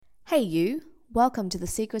Hey you! Welcome to the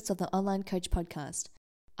Secrets of the Online Coach podcast.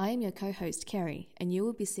 I am your co-host Keri, and you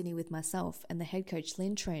will be sitting with myself and the head coach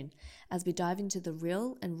Linh as we dive into the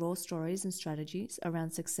real and raw stories and strategies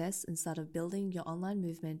around success inside of building your online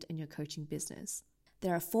movement and your coaching business.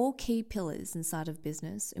 There are 4 key pillars inside of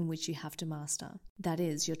business in which you have to master. That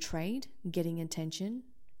is your trade, getting attention,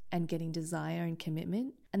 and getting desire and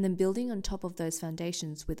commitment, and then building on top of those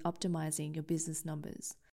foundations with optimizing your business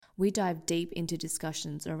numbers. We dive deep into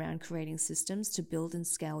discussions around creating systems to build and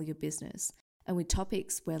scale your business, and with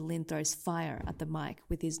topics where Linh throws fire at the mic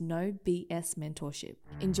with his no BS mentorship.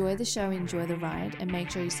 Enjoy the show, enjoy the ride, and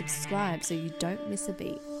make sure you subscribe so you don't miss a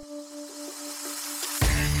beat.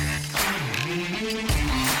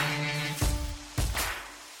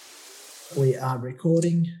 We are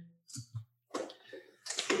recording,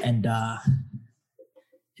 and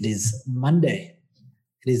it is Monday.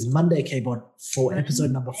 It is Monday, Keyboard, for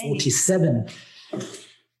episode number 47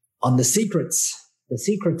 on the secrets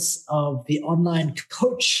of the online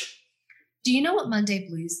coach. Do you know what Monday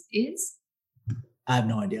Blues is? I have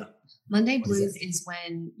no idea. Monday Blues is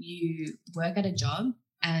when you work at a job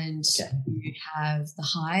and you have the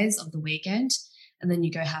highs of the weekend, and then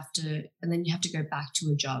you have to go back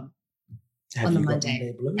to a job on the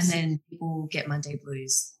Monday blues? And then people get Monday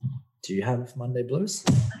Blues. Do you have Monday Blues?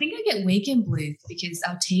 I think I get weekend blues because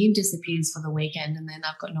our team disappears for the weekend and then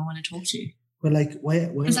I've got no one to talk to. Well, like, where?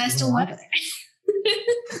 Because I still work.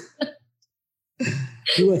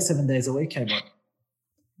 You work 7 days a week, Keyboard.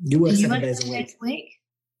 You work 7 days a week.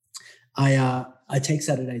 I take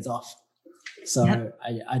Saturdays off. So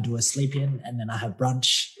I do a sleep in and then I have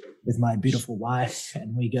brunch with my beautiful wife,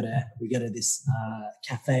 and we go to this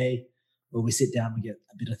cafe where we sit down, we get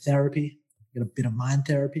a bit of therapy, get a bit of mind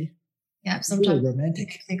therapy. Yeah, sometimes really romantic.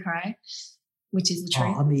 It makes me cry, which is the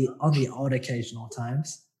truth. On the odd occasional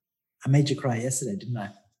times. I made you cry yesterday, didn't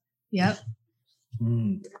I? Yep.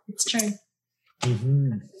 It's true.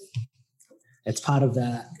 Mm-hmm. It's part of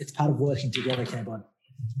working together, Keyboard.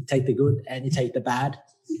 You take the good and you take the bad,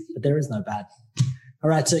 but there is no bad. All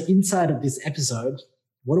right, so inside of this episode,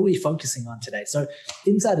 what are we focusing on today? So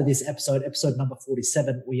inside of this episode number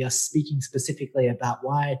 47, we are speaking specifically about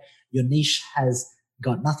why your niche has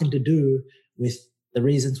got nothing to do with the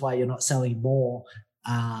reasons why you're not selling more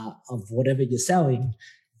of whatever you're selling,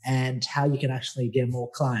 and how you can actually get more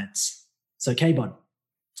clients. So Keyboard,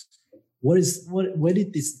 where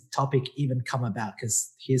did this topic even come about?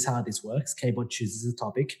 Because here's how this works. Keyboard chooses a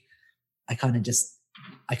topic. I kind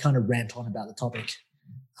of rant on about the topic,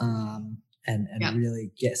 and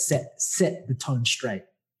really set the tone straight.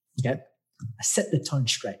 Okay, I set the tone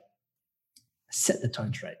straight.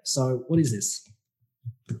 So what is this?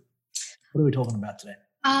 What are we talking about today?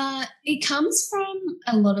 It comes from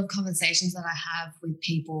a lot of conversations that I have with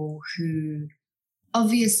people who,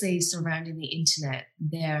 obviously, surrounding the internet,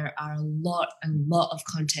 there are a lot of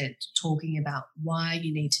content talking about why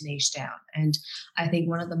you need to niche down. And I think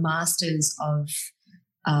one of the masters of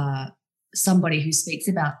somebody who speaks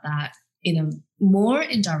about that in a more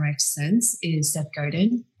indirect sense is Seth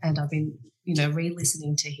Godin. And I've been,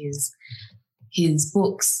 re-listening to his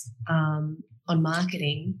books on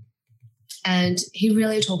marketing. And he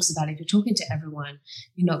really talks about, if you're talking to everyone,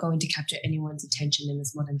 you're not going to capture anyone's attention in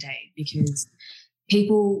this modern day, because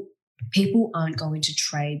people aren't going to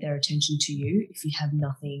trade their attention to you if you have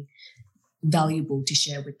nothing valuable to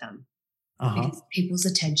share with them. Because people's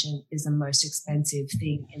attention is the most expensive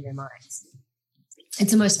thing in their minds. It's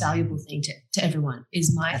the most valuable thing to everyone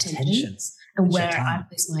is my attention and where I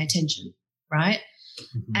place my attention, right?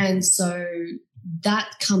 Mm-hmm. And so that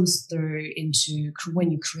comes through into when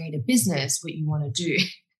you create a business, what you want to do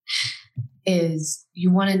is you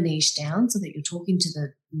want to niche down so that you're talking to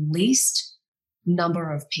the least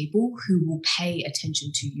number of people who will pay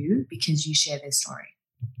attention to you because you share their story.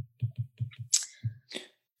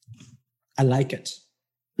 I like it.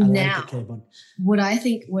 What I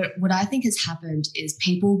think has happened is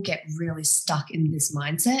people get really stuck in this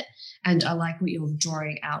mindset. And I like what you're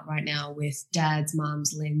drawing out right now with dads,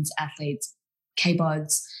 mums, Lins, athletes,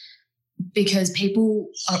 K-bods, because people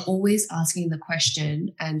are always asking the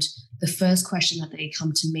question, and the first question that they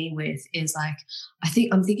come to me with is like,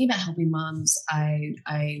 I'm thinking about helping mums. I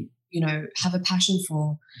have a passion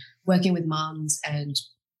for working with mums and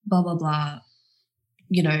blah, blah, blah.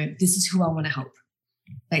 This is who I want to help,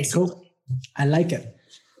 basically. Cool. I like it.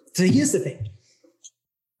 So here's the thing.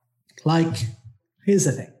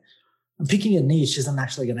 Picking a niche isn't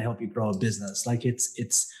actually going to help you grow a business. Like it's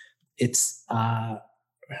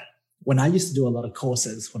when I used to do a lot of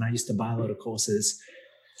courses, when I used to buy a lot of courses,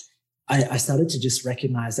 I started to just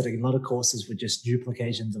recognize that a lot of courses were just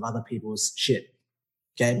duplications of other people's shit.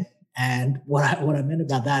 Okay. And what I meant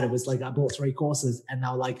about that, it was like I bought 3 courses and they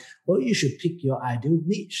were like, well, you should pick your ideal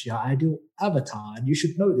niche, your ideal avatar, and you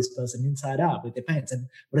should know this person inside out with their pains. And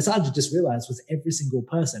what I started to just realize was every single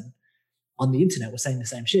person on the internet was saying the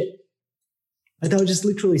same shit. Like they were just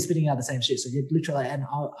literally spitting out the same shit. So you literally, and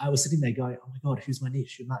I was sitting there going, oh my God, who's my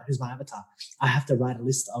niche? Who's my avatar? I have to write a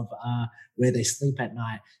list of where they sleep at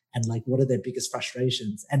night and like what are their biggest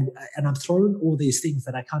frustrations. And I'm throwing all these things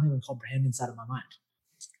that I can't even comprehend inside of my mind.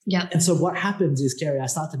 Yeah. And so what happens is, Keri, I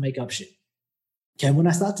start to make up shit. Okay. When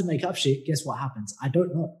I start to make up shit, guess what happens? I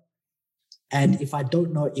don't know. And if I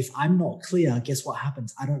don't know, if I'm not clear, guess what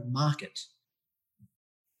happens? I don't market.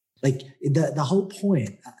 Like the whole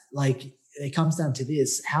point, like it comes down to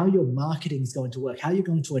this, how your marketing is going to work, how you're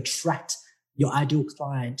going to attract your ideal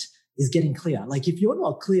client is getting clear. Like if you're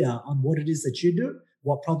not clear on what it is that you do,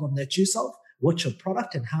 what problem that you solve, what's your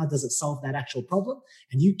product and how does it solve that actual problem,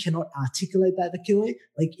 and you cannot articulate that clearly,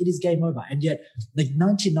 like it is game over. And yet like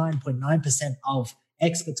 99.9% of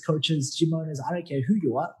experts, coaches, gym owners, I don't care who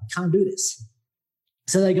you are, can't do this.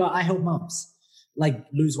 So they go, I help moms like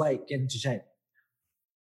lose weight, get into shape.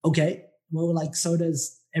 Okay, well, like so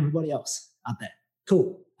does everybody else out there.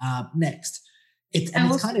 Cool. Next. It's kind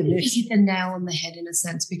of next. You hit the nail on the head in a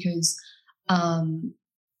sense, because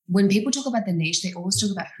when people talk about the niche, they always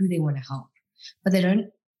talk about who they want to help, but they don't.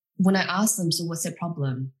 When I ask them, so what's their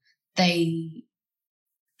problem? They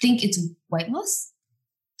think it's weight loss,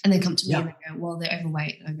 and they come to me and they go, well, they're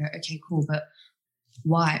overweight. And I go, okay, cool, but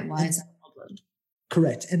why? Why is that a problem?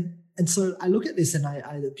 Correct. And so I look at this and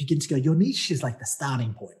I begin to go, your niche is like the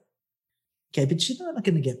starting point. Okay, but you're not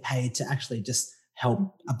going to get paid to actually just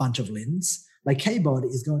help a bunch of Lins. Like K-Bod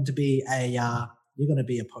is going to be you're going to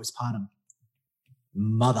be a postpartum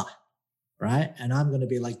mother, right? And I'm going to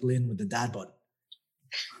be like Lin with the dad bod,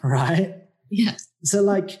 right? Yeah. So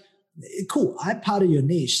like, cool. I'm part of your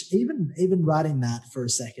niche. Even writing that for a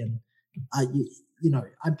second, you know,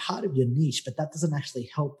 I'm part of your niche, but that doesn't actually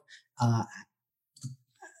help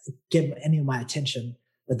get any of my attention.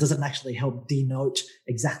 That doesn't actually help denote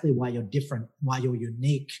exactly why you're different, why you're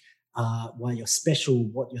unique, why you're special,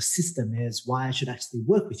 what your system is, why I should actually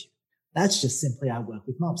work with you. That's just simply I work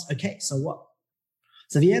with moms. Okay, so what?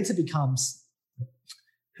 So the answer becomes,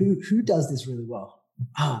 who does this really well?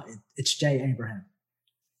 It's Jay Abraham.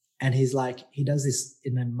 And he's like, he does this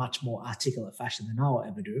in a much more articulate fashion than I'll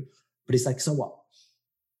ever do. But he's like, so what?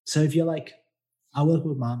 So if you're like, I work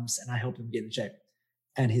with moms and I help them get in shape.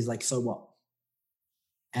 And he's like, so what?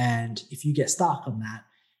 And if you get stuck on that,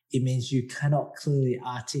 it means you cannot clearly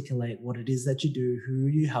articulate what it is that you do, who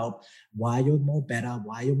you help, why you're more better,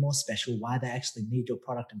 why you're more special, why they actually need your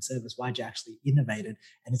product and service, why you actually innovated.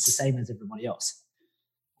 And it's the same as everybody else.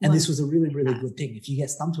 And this was a really, really good thing. If you get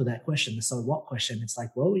stumped with that question, the so what question, it's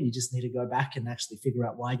like, well, you just need to go back and actually figure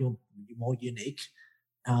out why you're more unique,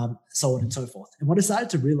 so on and so forth. And what I started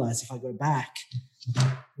to realize, if I go back,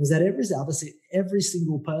 was that every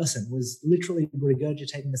single person was literally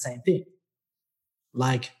regurgitating the same thing.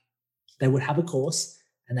 Like they would have a course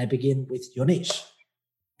and they begin with your niche,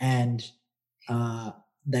 and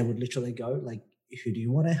they would literally go like, who do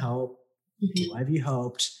you want to help? Who have you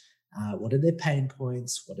helped? What are their pain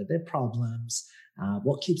points? What are their problems?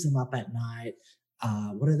 What keeps them up at night?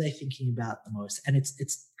 What are they thinking about the most? And it's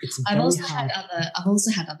I've also had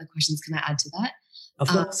other questions. Can I add to that? Of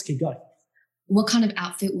course, keep going. What kind of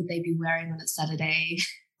outfit would they be wearing on a Saturday?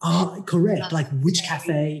 Oh, correct. Like which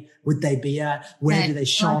cafe would they be at? Where do they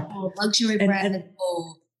shop? Luxury brand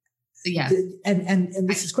or yeah. And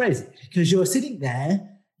this is crazy because you're sitting there,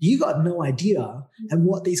 you got no idea. And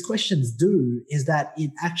what these questions do is that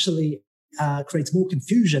it actually creates more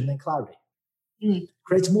confusion than clarity.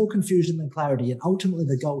 Creates more confusion than clarity. And ultimately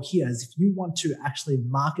the goal here is if you want to actually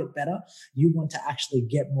market better, you want to actually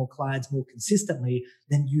get more clients more consistently,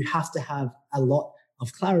 then you have to have a lot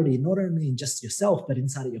of clarity, not only in just yourself, but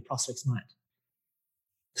inside of your prospect's mind.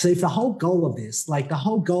 So if the whole goal of this, like the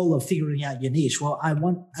whole goal of figuring out your niche, well, I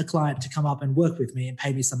want a client to come up and work with me and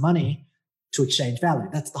pay me some money to exchange value.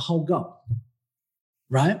 That's the whole goal,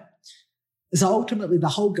 right? So ultimately the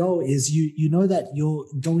whole goal is you know that you're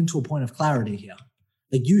going to a point of clarity here.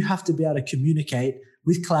 Like you have to be able to communicate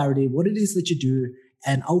with clarity what it is that you do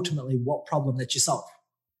and ultimately what problem that you solve.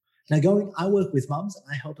 Now I work with mums and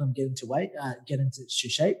I help them get into weight, get into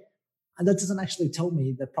shape. And that doesn't actually tell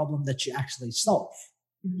me the problem that you actually solve,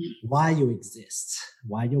 why you exist,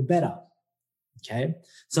 why you're better. Okay.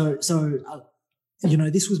 So you know,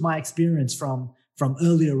 this was my experience from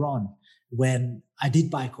earlier on when I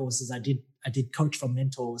did buy courses, I did coach from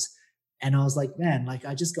mentors, and I was like, man, like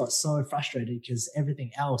I just got so frustrated because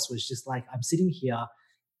everything else was just like, I'm sitting here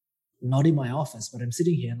not in my office, but I'm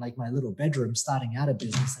sitting here in like my little bedroom starting out a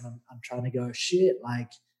business, and I'm trying to go, shit,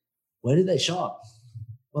 like, where do they shop?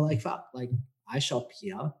 Well, like, fuck, like I shop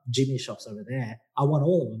here, Jimmy shops over there. I want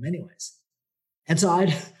all of them anyways. And so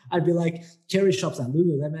I'd be like, Keri shops at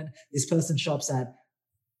Lululemon. This person shops at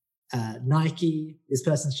Nike. This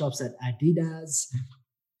person shops at Adidas.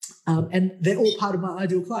 And they're all part of my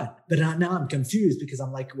ideal client. But now I'm confused because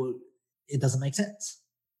I'm like, well, it doesn't make sense.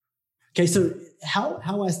 Okay, so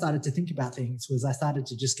how I started to think about things was I started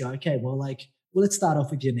to just go, okay, well, let's start off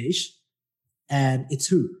with your niche. And it's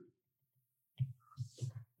who?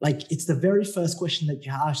 Like, it's the very first question that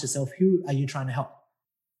you ask yourself, who are you trying to help?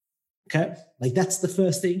 Okay, like that's the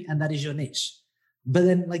first thing, and that is your niche. But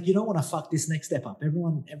then, like, you don't want to fuck this next step up.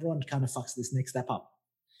 Everyone kind of fucks this next step up.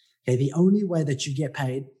 Okay, the only way that you get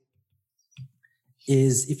paid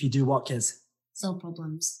is if you do what, Kez? Solve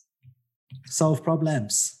problems. Solve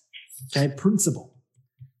problems. Okay, principle.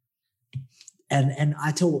 And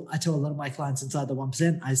I tell a lot of my clients inside the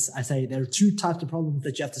 1%, I say there are two types of problems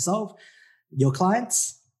that you have to solve: your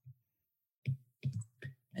clients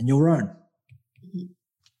and your own.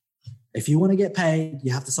 If you want to get paid,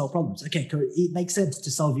 you have to solve problems. Okay, it makes sense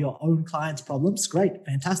to solve your own clients' problems. Great,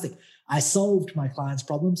 fantastic. I solved my clients'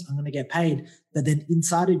 problems. I'm going to get paid. But then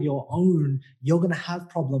inside of your own, you're going to have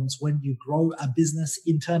problems when you grow a business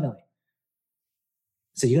internally.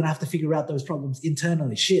 So you're going to have to figure out those problems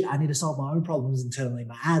internally. Shit, I need to solve my own problems internally.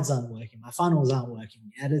 My ads aren't working. My funnels aren't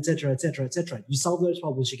working, and et cetera, et cetera, et cetera. You solve those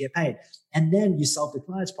problems, you get paid. And then you solve the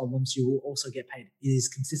client's problems, you will also get paid. It is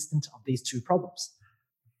consistent of these two problems.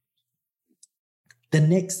 The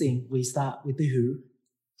next thing, we start with the who,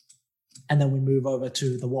 and then we move over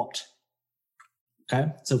to the what.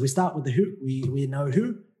 Okay, so if we start with the who, we know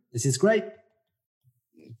who. This is great.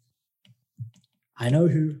 I know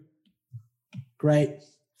who. Great,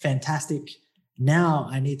 fantastic. Now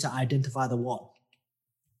I need to identify the what.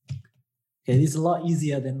 Okay, this is a lot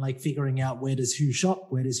easier than like figuring out where does who shop,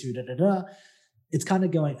 where does who da-da-da. It's kind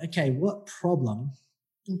of going, okay, what problem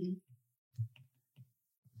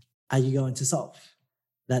are you going to solve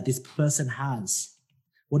that this person has?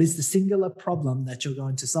 What is the singular problem that you're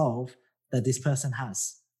going to solve that this person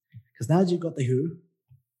has? Because now you've got the who.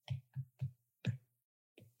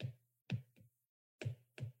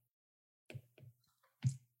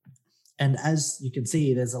 And as you can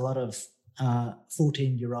see, there's a lot of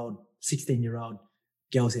 14-year-old, 16-year-old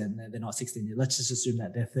girls here, and they're not 16 years. Let's just assume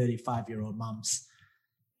that they're 35-year-old mums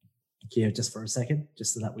here just for a second,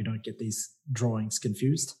 just so that we don't get these drawings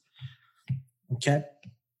confused. Okay.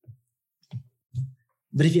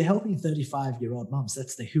 But if you're helping 35-year-old mums,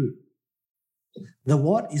 that's the who. The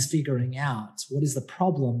what is figuring out what is the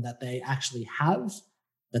problem that they actually have,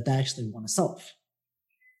 that they actually want to solve.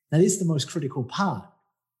 Now, this is the most critical part.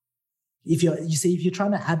 If you're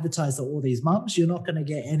trying to advertise to all these mums, you're not going to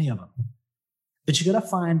get any of them. But you got to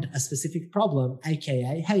find a specific problem,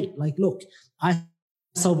 aka, hey, like, look, I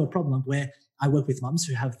solve a problem where I work with mums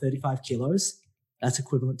who have 35 kilos. That's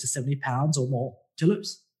equivalent to 70 pounds or more to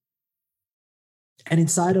lose. And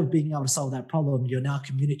inside of being able to solve that problem, you're now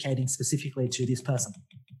communicating specifically to this person.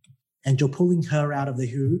 And you're pulling her out of the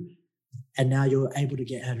who, and now you're able to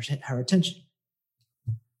get her attention.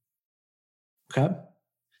 Okay?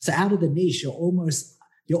 So out of the niche, you're almost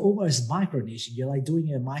micro niching. You're like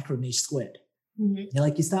doing a micro niche squared.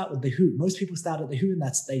 You start with the who. Most people start at the who, and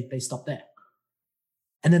that's they stop there.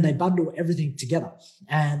 And then they bundle everything together.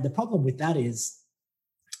 And the problem with that is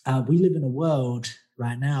we live in a world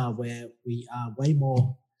right now where we are way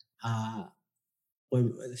more, where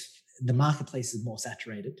the marketplace is more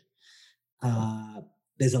saturated.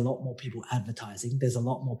 There's a lot more people advertising. There's a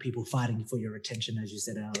lot more people fighting for your attention, as you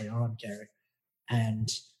said earlier on, Keri. And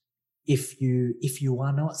if you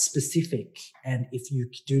are not specific, and if you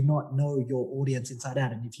do not know your audience inside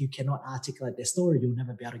out, and if you cannot articulate their story, you'll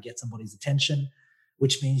never be able to get somebody's attention,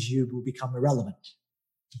 which means you will become irrelevant.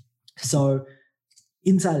 So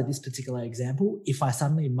inside of this particular example, if I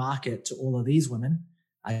suddenly market to all of these women,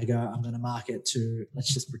 I go, I'm going to market to,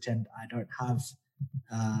 let's just pretend I don't have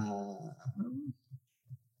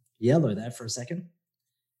yellow there for a second.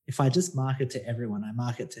 If I just market to everyone, I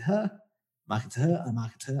market to her, market to her, I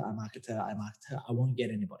market to her, I market to her, I market to her, I won't get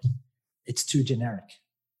anybody. It's too generic.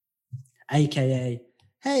 AKA,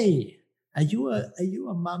 hey, are you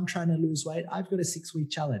a mum trying to lose weight? I've got a 6-week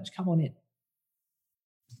challenge. Come on in.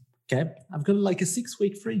 Okay, I've got like a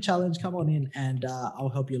 6-week free challenge. Come on in and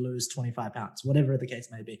I'll help you lose 25 pounds, whatever the case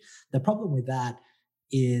may be. The problem with that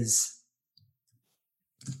is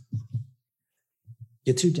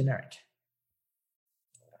you're too generic.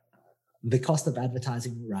 The cost of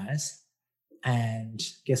advertising will rise, And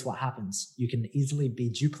guess what happens? You can easily be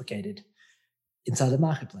duplicated inside the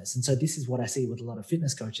marketplace. And so this is what I see with a lot of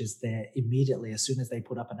fitness coaches. They're immediately, as soon as they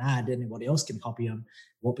put up an ad, anybody else can copy them.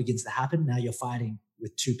 What begins to happen? Now you're fighting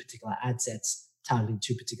with two particular ad sets, targeting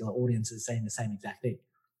two particular audiences, saying the same exact thing.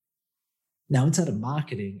 Now, inside of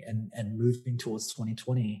marketing and moving towards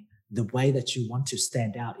 2020, the way that you want to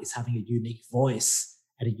stand out is having a unique voice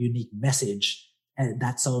and a unique message, and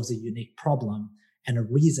that solves a unique problem and a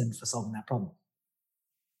reason for solving that problem.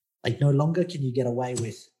 Like, no longer can you get away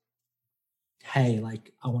with, hey,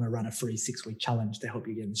 like, I want to run a free 6-week challenge to help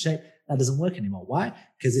you get in shape. That doesn't work anymore. Why?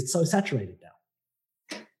 Because it's so saturated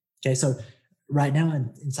now. Okay, so right now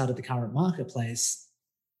inside of the current marketplace,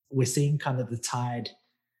 we're seeing kind of the tide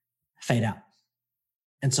fade out.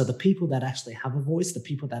 And so the people that actually have a voice, the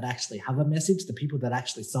people that actually have a message, the people that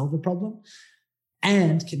actually solve a problem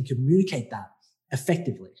and can communicate that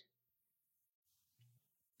effectively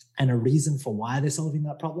and a reason for why they're solving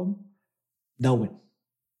that problem, they'll win.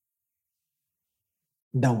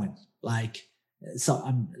 They'll win. Like, so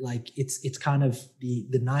I'm like, it's kind of the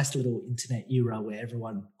nice little internet era where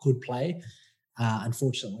everyone could play.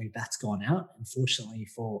 Unfortunately, that's gone out. Unfortunately,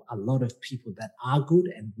 for a lot of people that are good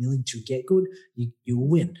and willing to get good, you will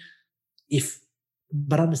win.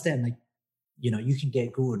 But understand, like, you know, you can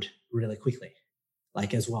get good really quickly,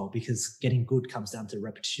 like, as well, because getting good comes down to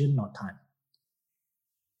repetition, not time.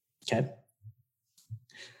 Okay.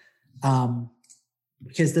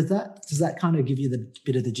 Because does that kind of give you the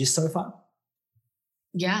bit of the gist so far?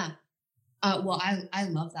 Yeah. Well, I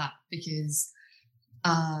love that because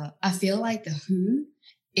I feel like the who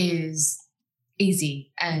is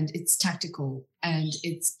easy and it's tactical and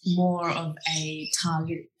it's more of a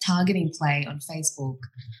targeting play on Facebook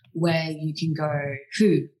where you can go,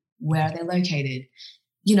 who, where are they located?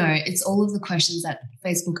 You know, it's all of the questions that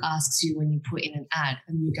Facebook asks you when you put in an ad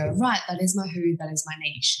and you go, right, that is my who, that is my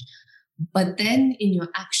niche. But then in your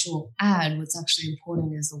actual ad, what's actually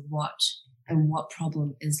important is the what and what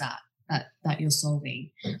problem is that you're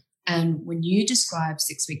solving. And when you describe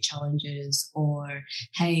 6-week challenges or,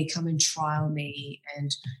 hey, come and trial me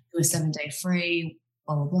and do a 7-day free,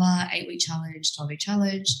 blah, blah, blah, 8-week challenge, 12-week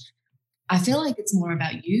challenge, I feel like it's more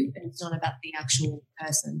about you and it's not about the actual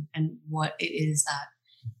person and what it is that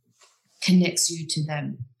connects you to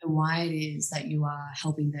them and why it is that you are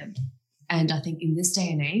helping them. And I think in this day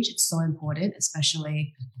and age, it's so important,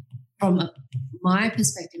 especially from my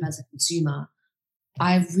perspective as a consumer.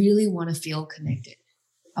 I really want to feel connected.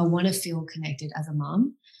 I want to feel connected as a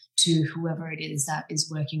mum to whoever it is that is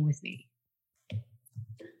working with me.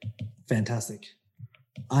 Fantastic.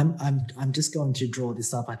 I'm just going to draw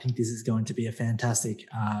this up. I think this is going to be a fantastic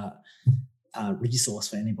resource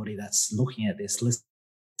for anybody that's looking at this,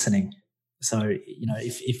 listening. So, you know,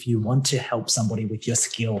 if you want to help somebody with your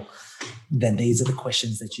skill, then these are the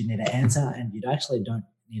questions that you need to answer, and you actually don't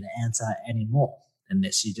need to answer anymore than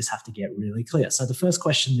this. You just have to get really clear. So the first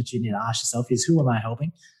question that you need to ask yourself is, who am I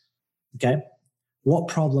helping? Okay. What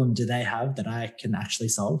problem do they have that I can actually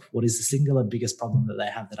solve? What is the singular biggest problem that they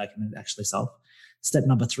have that I can actually solve? Step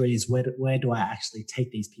number 3 is where do I actually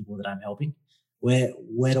take these people that I'm helping? Where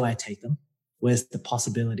do I take them? Where's the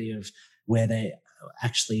possibility of where they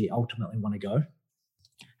actually ultimately want to go?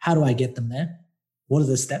 How do I get them there? What are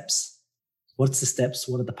the steps? What's the steps?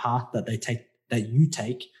 What are the path that they take,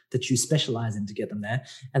 that you specialize in to get them there?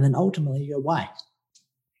 And then ultimately you go, why?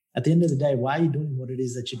 At the end of the day, why are you doing what it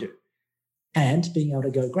is that you do? And being able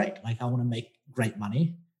to go, great, like, I want to make great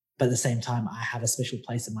money, but at the same time, I have a special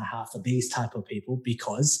place in my heart for these type of people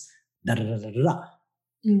because da-da-da-da-da-da.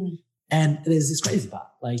 Mm. And there's this crazy part,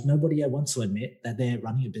 like, nobody wants to admit that they're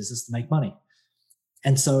running a business to make money.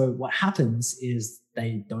 And so what happens is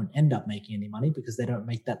they don't end up making any money because they don't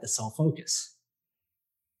make that the sole focus.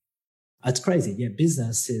 It's crazy. Yeah,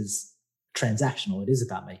 business is transactional. It is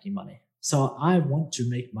about making money. So I want to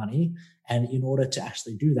make money. And in order to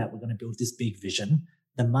actually do that, we're going to build this big vision.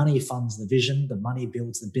 The money funds the vision. The money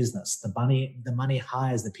builds the business. The money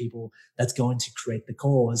hires the people that's going to create the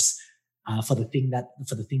cause for the thing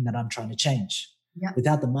that I'm trying to change. Yeah.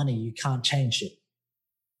 Without the money, you can't change it.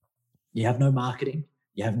 You have no marketing.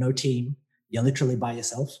 You have no team. You're literally by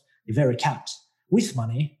yourself. You're very capped. With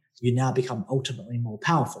money, you now become ultimately more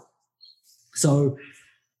powerful. So,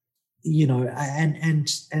 you know,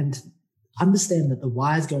 and understand that the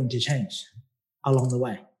why is going to change along the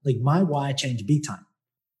way. Like, my why changed big time.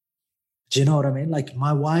 Do you know what I mean? Like,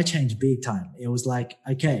 my why changed big time. It was like,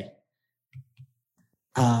 okay,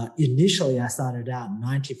 initially I started out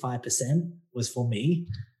 95% was for me.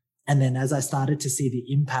 And then as I started to see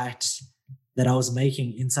the impact that I was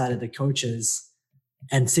making inside of the coaches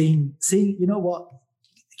and seeing, you know what,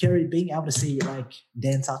 Keri, being able to see like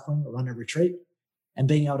Dan Suckling run a retreat and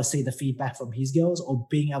being able to see the feedback from his girls, or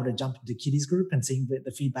being able to jump into Kitty's group and seeing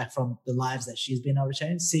the feedback from the lives that she's been able to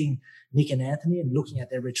change, seeing Nick and Anthony and looking at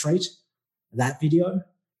their retreat, that video,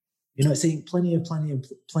 seeing plenty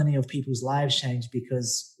of people's lives change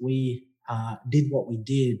because we did what we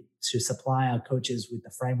did to supply our coaches with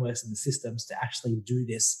the frameworks and the systems to actually do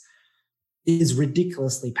this is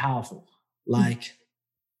ridiculously powerful. Like,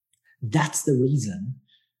 that's the reason,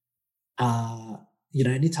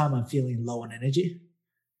 anytime I'm feeling low on energy,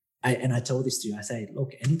 I told this to you, I say,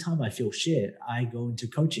 look, anytime I feel shit, I go into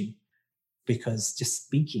coaching because just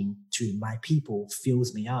speaking to my people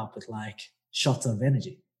fills me up with like shots of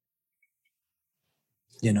energy,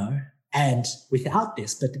 and without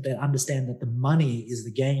this, but understand that the money is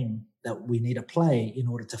the game that we need to play in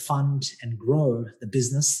order to fund and grow the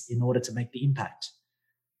business in order to make the impact.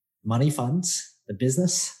 Money funds the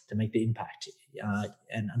business to make the impact.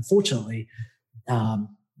 And unfortunately,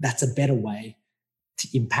 that's a better way to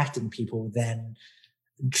impacting people than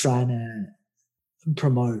trying to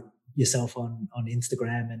promote yourself on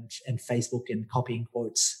Instagram and Facebook and copying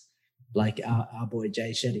quotes like our boy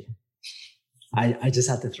Jay Shetty. I just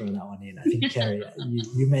had to throw that one in. I think, Keri,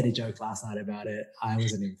 you made a joke last night about it. I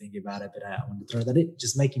wasn't even thinking about it, but I wanted to throw that in.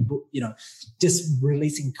 Just making, just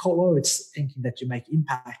releasing quotes, thinking that you make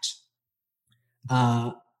impact.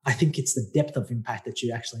 I think it's the depth of impact that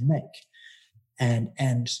you actually make.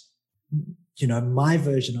 And my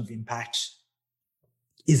version of impact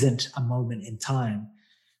isn't a moment in time.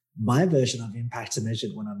 My version of impact is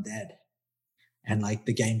measured when I'm dead and like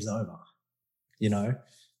the game's over,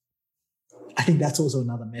 I think that's also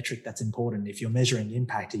another metric that's important. If you're measuring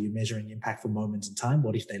impact, are you measuring impact for moments in time?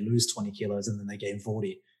 What if they lose 20 kilos and then they gain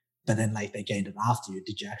 40, but then like they gained it after you?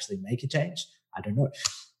 Did you actually make a change? I don't know.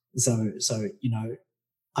 So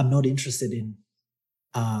I'm not interested in,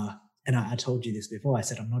 and I told you this before, I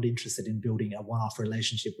said, I'm not interested in building a one-off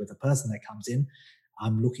relationship with a person that comes in.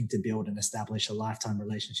 I'm looking to build and establish a lifetime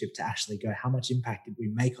relationship to actually go, how much impact did we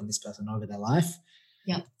make on this person over their life?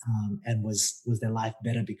 Yeah. And was their life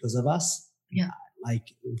better because of us? Yeah.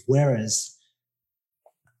 Whereas,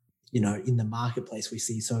 in the marketplace, we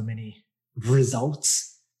see so many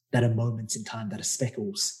results that are moments in time, that are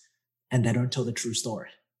speckles, and they don't tell the true story.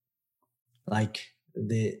 Like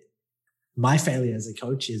my failure as a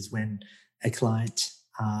coach is when a client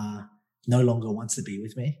no longer wants to be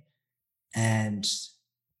with me. And,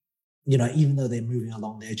 even though they're moving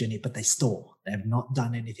along their journey, but they stall. They have not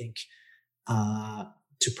done anything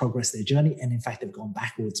to progress their journey. And in fact, they've gone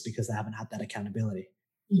backwards because they haven't had that accountability,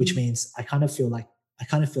 which means I kind of feel like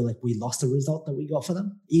we lost a result that we got for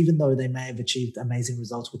them, even though they may have achieved amazing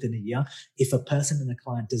results within a year. If a person and a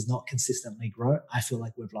client does not consistently grow, I feel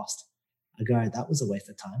like we've lost. I go, that was a waste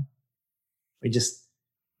of time. We just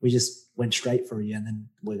went straight for a year and then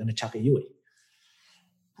we're going to chuck a Yui.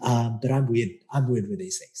 But I'm weird with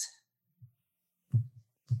these things.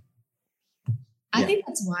 I think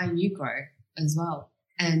that's why you grow as well.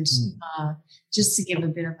 And just to give a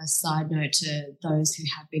bit of a side note to those who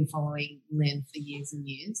have been following Lynn for years and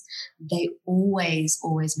years, they always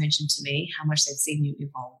mention to me how much they've seen you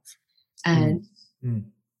evolve. And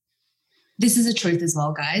this is a truth as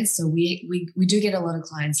well, guys. So we do get a lot of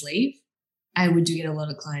clients leave, and we do get a lot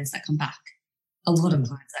of clients that come back. A lot of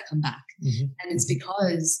clients that come back. And it's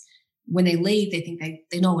because when they leave, they think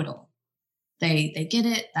they know it all. They get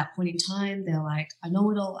it, that point in time, they're like, I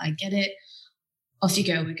know it all, I get it. Off you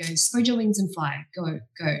go. We go, spread your wings and fly. Go.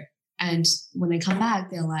 And when they come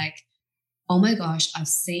back, they're like, oh my gosh, I've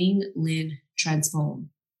seen Lynn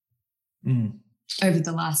transform over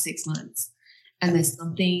the last 6 months. And there's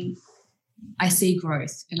something, I see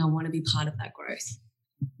growth and I want to be part of that growth.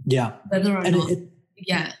 Yeah. Whether or not.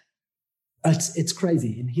 It's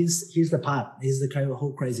crazy. And here's the part. Here's the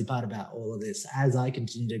whole crazy part about all of this. As I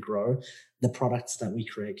continue to grow, the products that we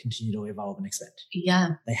create continue to evolve and expand. Yeah.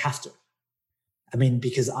 They have to. I mean,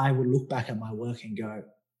 because I would look back at my work and go,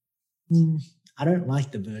 I don't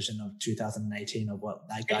like the version of 2018 of what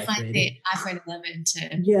that guy created. The iPhone 11 too.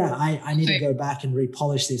 Yeah, I need to go back and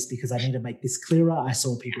repolish this because I need to make this clearer. I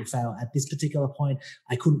saw people fail at this particular point.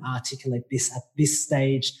 I couldn't articulate this at this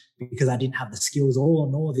stage because I didn't have the skills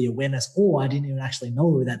nor the awareness, or I didn't even actually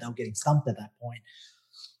know that they were getting stumped at that point,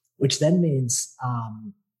 which then means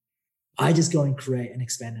I just go and create and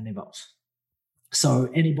expand and evolve. So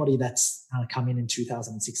anybody that's come in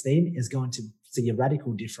 2016 is going to see a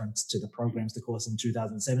radical difference to the programs, the course in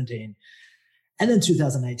 2017, and then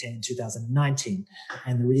 2018, 2019.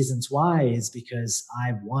 And the reasons why is because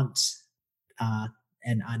I want,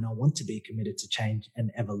 and I want to be committed to change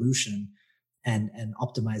and evolution and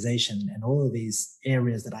optimization and all of these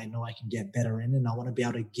areas that I know I can get better in. And I want to be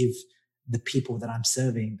able to give the people that I'm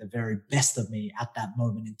serving the very best of me at that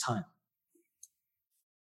moment in time.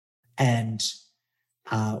 And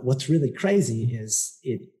what's really crazy is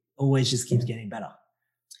it always just keeps getting better.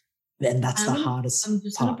 And that's the hardest I'm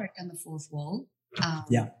just part. going to break down the fourth wall.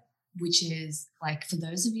 Which is like, for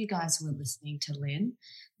those of you guys who are listening to Lynn,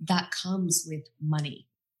 that comes with money.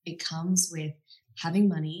 It comes with having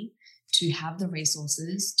money to have the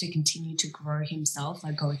resources to continue to grow himself,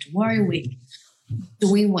 like going to Warrior Week,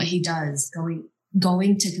 doing what he does,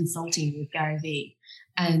 going to consulting with Gary Vee,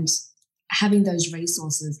 and having those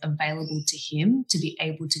resources available to him to be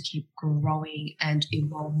able to keep growing and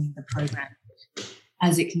evolving the program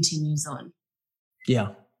as it continues on.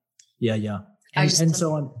 Yeah. And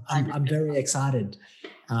so I'm very excited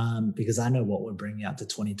because I know what we're bringing out to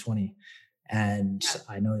 2020, and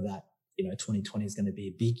I know that 2020 is going to be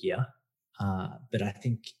a big year. But I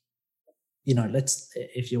think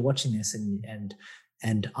if you're watching this and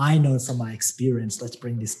I know from my experience, let's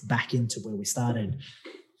bring this back into where we started.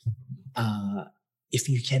 If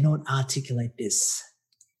you cannot articulate this,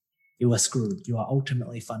 you are screwed. You are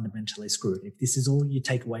ultimately fundamentally screwed. If this is all you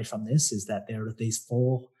take away from this, is that there are these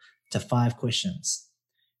 4 to 5 questions.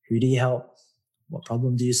 Who do you help? What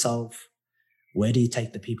problem do you solve? Where do you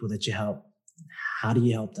take the people that you help? How do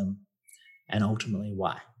you help them? And ultimately,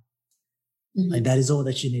 why? Mm-hmm. Like, that is all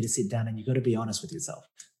that you need to sit down, and you got to be honest with yourself.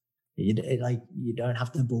 You don't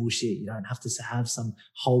have to bullshit. You don't have to have some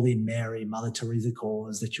Holy Mary, Mother Teresa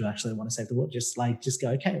cause that you actually want to save the world. Just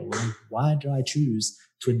go, okay, well, why do I choose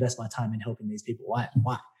to invest my time in helping these people? Why?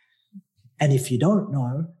 And if you don't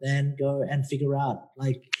know, then go and figure out,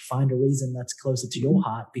 find a reason that's closer to your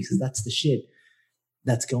heart, because that's the shit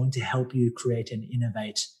that's going to help you create and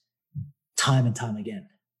innovate time and time again.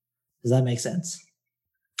 Does that make sense?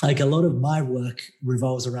 A lot of my work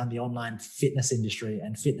revolves around the online fitness industry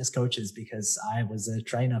and fitness coaches, because I was a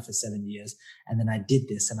trainer for 7 years, and then I did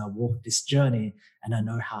this and I walked this journey, and I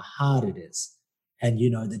know how hard it is. And,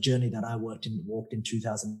 the journey that I walked in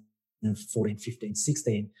 2014, 15,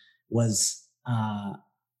 16 was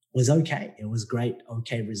okay. It was great,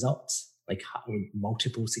 okay results,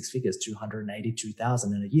 multiple 6 figures,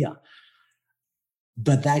 282,000 in a year.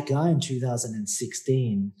 But that guy in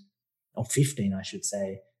 2016 or 15, I should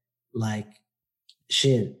say, the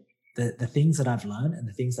things that I've learned and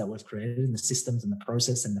the things that we've created and the systems and the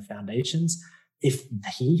process and the foundations, if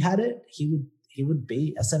he had it, he would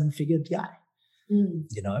be a 7-figure guy,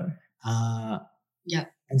 Yeah.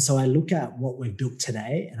 And so I look at what we've built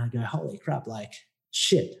today and I go, holy crap,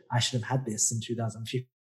 shit, I should have had this in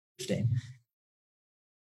 2015.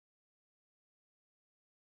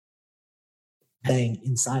 Staying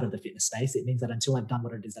inside of the fitness space, it means that until I've done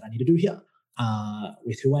what it is that I need to do here,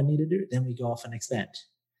 with who I need to do, then we go off and expand.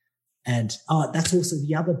 And that's also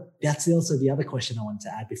the other question I wanted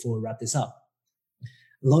to add before we wrap this up.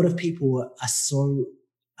 A lot of people are so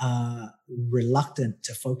reluctant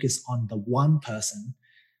to focus on the one person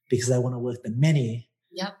because they want to work the many.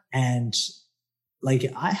 Yep. And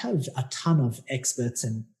I have a ton of experts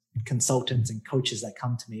and consultants and coaches that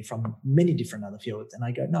come to me from many different other fields, and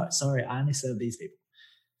I go, no, sorry, I only serve these people.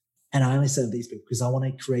 And I only serve these people because I want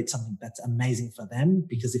to create something that's amazing for them.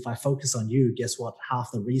 Because if I focus on you, guess what?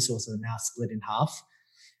 Half the resources are now split in half.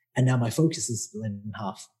 And now my focus is split in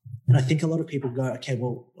half. And I think a lot of people go, okay,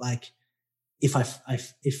 well, if I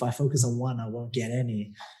focus on one, I won't get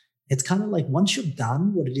any. It's kind of once you've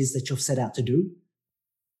done what it is that you've set out to do,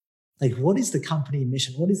 what is the company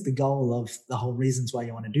mission? What is the goal of the whole reasons why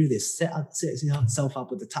you want to do this? Set yourself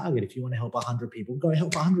up with a target. If you want to help 100 people, go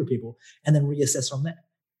help 100 people and then reassess from there.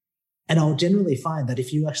 And I'll generally find that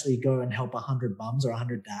if you actually go and help 100 mums or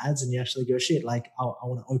 100 dads and you actually go, shit, I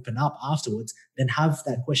want to open up afterwards, then have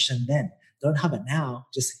that question then. Don't have it now.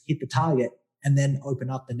 Just hit the target and then open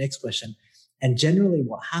up the next question. And generally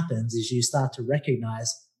what happens is you start to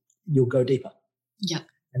recognize you'll go deeper. Yeah.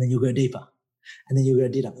 And then you'll go deeper. And then you'll go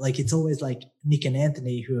deeper. It's always Nick and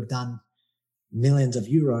Anthony who have done millions of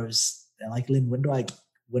euros. They're like, Lynn, when do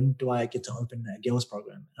I get to open a girls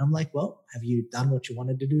program? And I'm like, well, have you done what you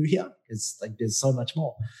wanted to do here? Because there's so much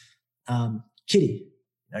more. Kitty,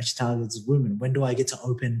 she targets women. When do I get to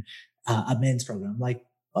open a men's program? I'm like,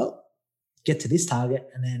 well, get to this target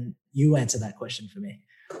and then you answer that question for me.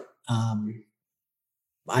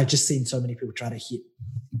 I've just seen so many people try to hit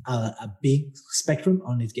a big spectrum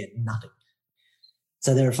only to get nothing.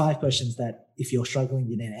 So there are 5 questions that if you're struggling,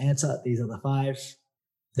 you need to answer. These are the 5: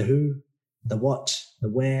 the who, the what, the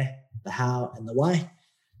where, the how, and the why.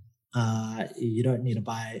 You don't need to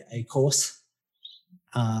buy a course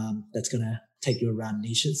that's going to take you around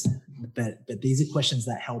niches, but these are questions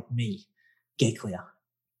that help me get clear.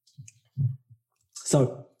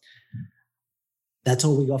 So that's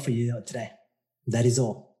all we got for you today. That is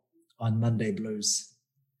all on Monday Blues.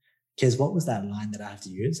 Kez, what was that line that I have to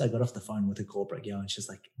use? I got off the phone with a corporate girl and she's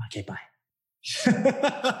like, okay, bye.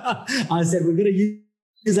 I said, we're going to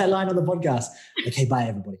use that line on the podcast. Okay, bye,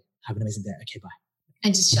 everybody. Have an amazing day. Okay, bye.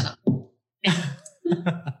 And just shut up.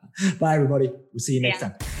 Bye, everybody. We'll see you next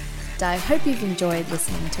time. I hope you've enjoyed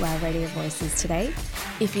listening to our radio voices today.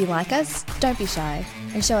 If you like us, don't be shy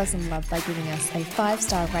and show us some love by giving us a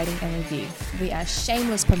 5-star rating and review. We are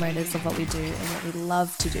shameless promoters of what we do and what we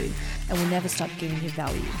love to do, and we'll never stop giving you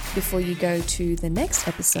value. Before you go to the next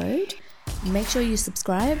episode, make sure you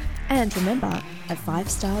subscribe and remember a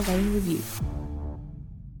 5-star rating review.